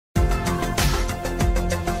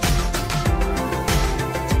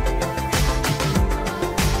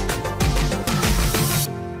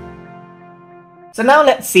So now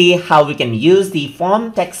let's see how we can use the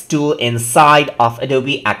form text tool inside of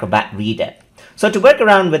Adobe Acrobat Reader. So to work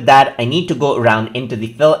around with that, I need to go around into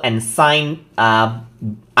the fill and sign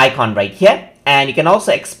icon right here. And you can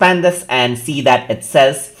also expand this and see that it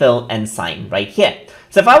says fill and sign right here.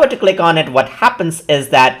 So if I were to click on it, what happens is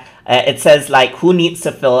that it says like who needs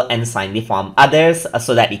to fill and sign the form, others,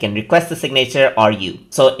 so that you can request the signature, or you.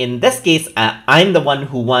 So in this case, I'm the one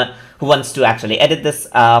who wants to actually edit this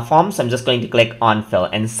form. So I'm just going to click on fill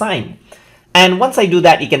and sign. And once I do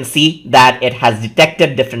that, you can see that it has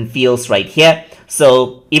detected different fields right here.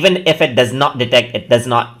 So even if it does not detect, it does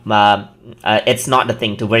not, it's not the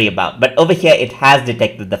thing to worry about. But over here, it has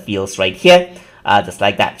detected the fields right here, just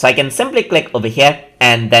like that. So I can simply click over here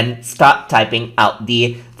and then start typing out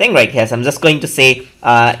the thing right here. So I'm just going to say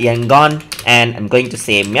Yangon, and I'm going to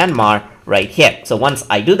say Myanmar right here. So once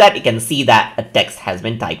I do that, you can see that a text has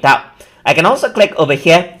been typed out. I can also click over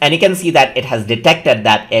here and you can see that it has detected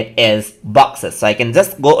that it is boxes. So I can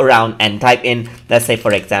just go around and type in, let's say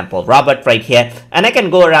for example, Robert right here, and I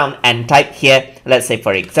can go around and type here, let's say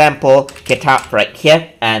for example, Kitab right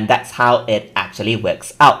here, and that's how it actually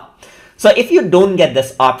works out. So if you don't get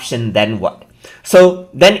this option, then what? So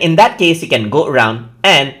then in that case, you can go around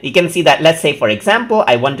and you can see that, let's say for example,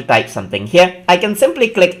 I want to type something here. I can simply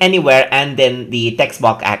click anywhere and then the text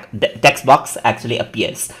box actually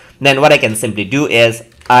appears. Then what I can simply do is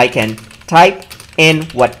I can type in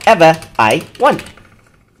whatever I want,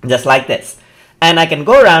 just like this. And I can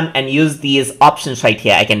go around and use these options right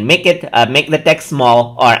here. I can make it, make the text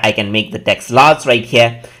small, or I can make the text large right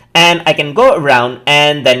here. And I can go around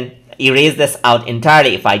and then erase this out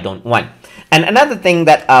entirely if I don't want. And another thing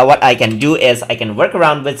that what I can do is I can work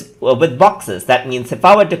around with boxes. That means if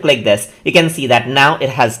I were to click this, you can see that now it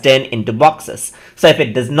has turned into boxes. So if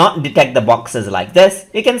it does not detect the boxes like this,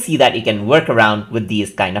 you can see that you can work around with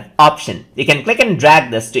these kind of options. You can click and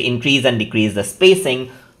drag this to increase and decrease the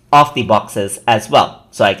spacing of the boxes as well.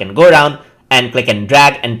 So I can go around and click and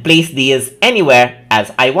drag and place these anywhere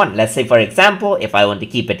as I want. Let's say for example, if I want to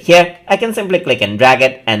keep it here, I can simply click and drag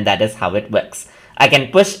it, and that is how it works. I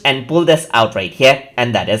can push and pull this out right here,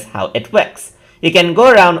 and that is how it works. You can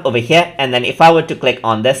go around over here, and then if I were to click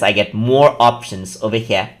on this, I get more options over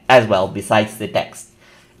here as well besides the text.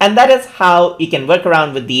 And that is how you can work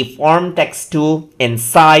around with the form text tool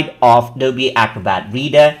inside of Adobe Acrobat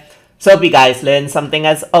Reader. So hope you guys learned something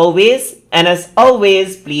as always. And as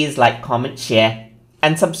always, please like, comment, share,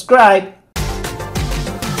 and subscribe.